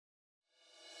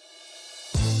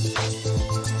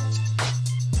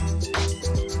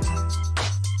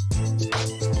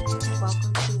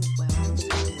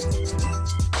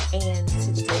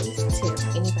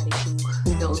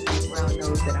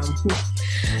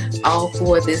all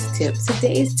for this tip.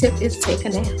 Today's tip is take a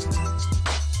nap.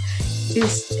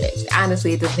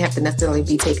 Honestly, it doesn't have to necessarily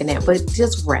be take a nap, but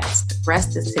just rest.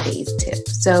 Rest is today's tip.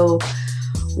 So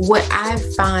what I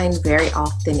find very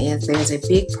often is there's a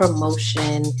big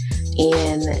promotion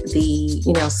in the,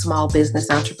 small business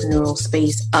entrepreneurial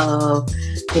space of,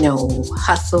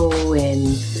 hustle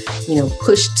and,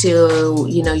 push till,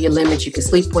 your limit. You can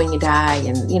sleep when you die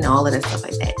and, all of that stuff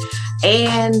like that.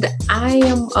 And I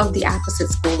am of the opposite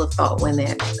school of thought when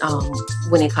it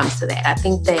comes to that. I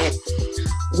think that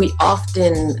we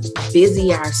often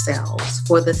busy ourselves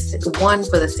for the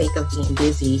sake of being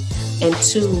busy, and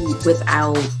two,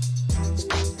 without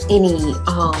any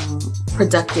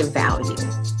productive value.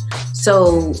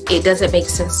 So it doesn't make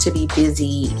sense to be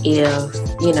busy if,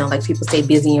 like people say,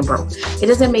 busy and broke. It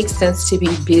doesn't make sense to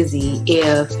be busy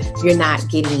if you're not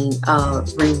getting a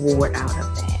reward out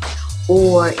of that.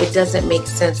 Or it doesn't make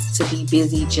sense to be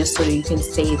busy just so that you can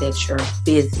say that you're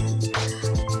busy.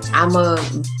 I'm a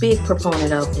big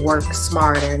proponent of work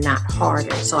smarter, not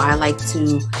harder. So I like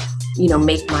to,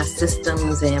 make my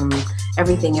systems and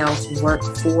everything else work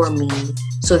for me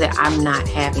so that I'm not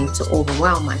having to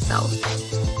overwhelm myself.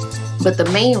 But the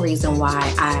main reason why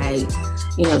I,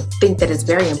 think that it's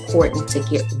very important to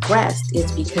get rest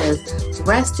is because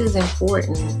rest is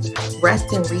important.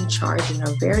 Rest and recharging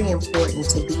are very important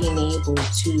to being able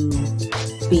to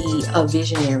be a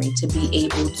visionary, to be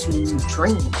able to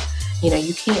dream.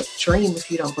 You can't dream if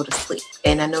you don't go to sleep.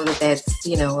 And I know that that's,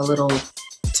 a little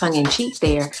tongue-in-cheek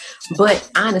there, but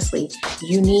honestly,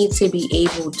 you need to be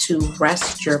able to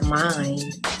rest your mind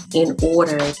in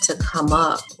order to come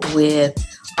up with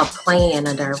a plan,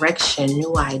 a direction,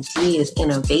 new ideas,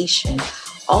 innovation.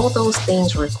 All those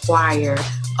things require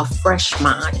a fresh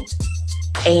mind.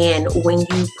 And when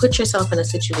you put yourself in a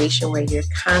situation where you're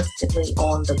constantly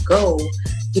on the go,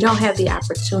 you don't have the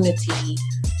opportunity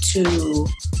to,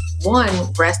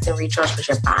 one, rest and recharge because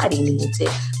your body needs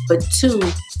it, but two,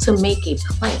 to make a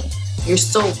plan. You're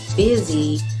so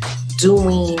busy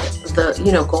doing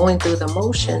going through the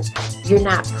motions, you're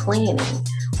not planning.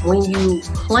 When you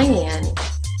plan,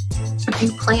 if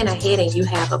you plan ahead and you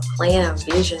have a plan, a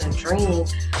vision, a dream,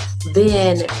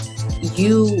 then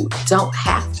you don't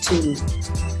have to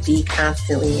be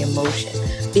constantly in motion,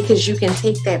 because you can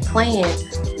take that plan,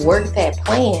 work that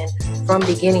plan from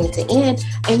beginning to end,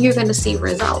 and you're going to see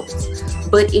results.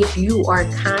 But if you are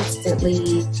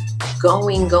constantly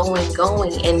going,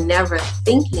 and never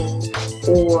thinking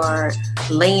or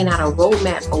laying out a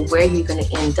roadmap for where you're going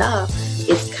to end up,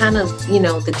 it's kind of,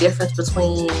 the difference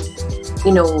between,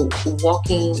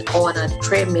 walking on a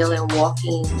treadmill and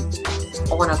walking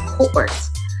on a course,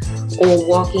 or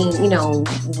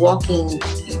walking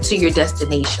to your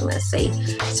destination, let's say.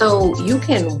 So you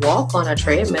can walk on a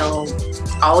treadmill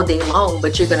all day long,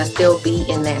 but you're going to still be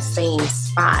in that same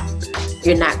spot.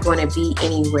 You're not going to be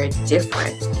anywhere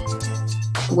different.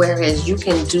 Whereas you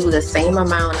can do the same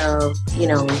amount of,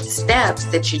 steps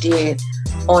that you did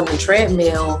on the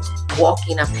treadmill,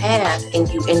 walking a path, and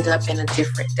you end up in a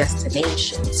different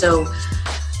destination. So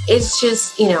it's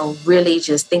just, really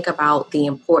just think about the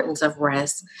importance of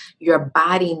rest. Your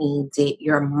body needs it,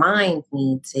 your mind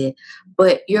needs it,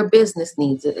 but your business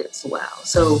needs it as well.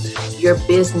 So your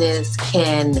business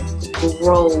can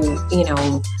grow,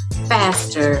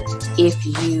 faster if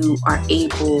you are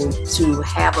able to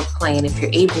have a plan, if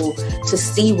you're able to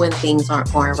see when things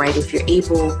aren't going right, if you're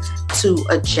able to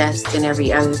adjust and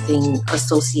every other thing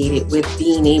associated with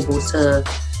being able to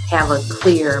have a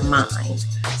clear mind.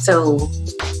 So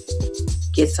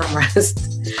get some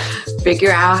rest,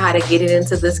 figure out how to get it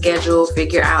into the schedule,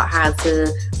 figure out how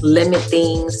to limit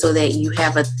things so that you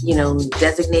have a,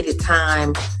 designated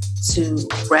time to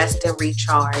rest and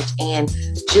recharge. And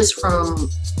just from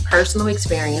personal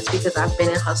experience, because I've been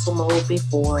in hustle mode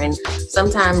before, and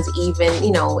sometimes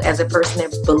even, as a person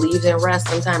that believes in rest,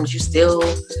 sometimes you still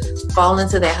fall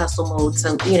into that hustle mode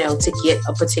to get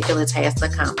a particular task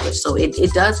accomplished. So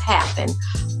it does happen,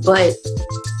 but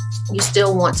you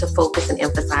still want to focus and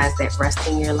emphasize that rest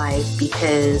in your life,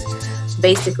 because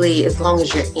basically, as long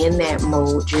as you're in that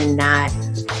mode, you're not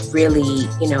really,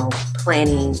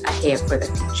 planning ahead for the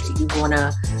future. You want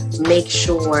to make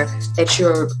sure that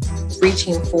you're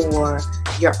reaching for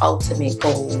your ultimate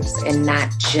goals and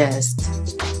not just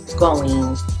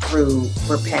going through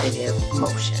repetitive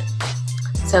motion.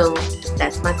 So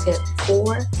that's my tip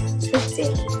for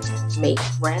today. Make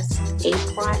rest a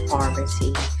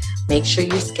priority. Make sure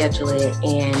you schedule it.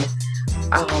 And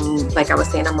like I was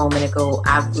saying a moment ago,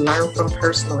 I've learned from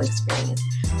personal experience.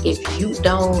 If you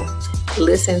don't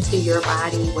listen to your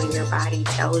body when your body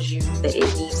tells you that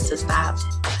it needs to stop,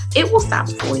 it will stop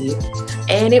for you.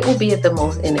 And it will be at the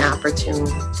most inopportune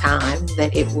time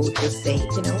that it will just say,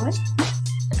 you know what,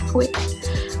 I quit.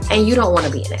 And you don't want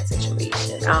to be in that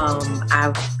situation.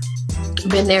 I've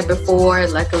been there before.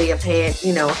 Luckily, I've had,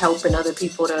 helping other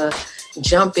people to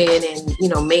jump in and,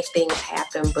 make things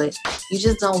happen. But you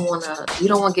just don't want to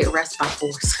get rest by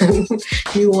force.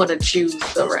 You want to choose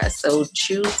the rest. So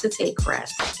choose to take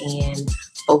rest and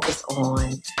focus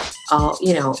on,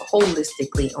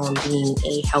 holistically on being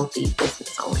a healthy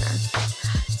business owner.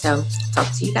 So talk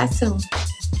to you guys soon.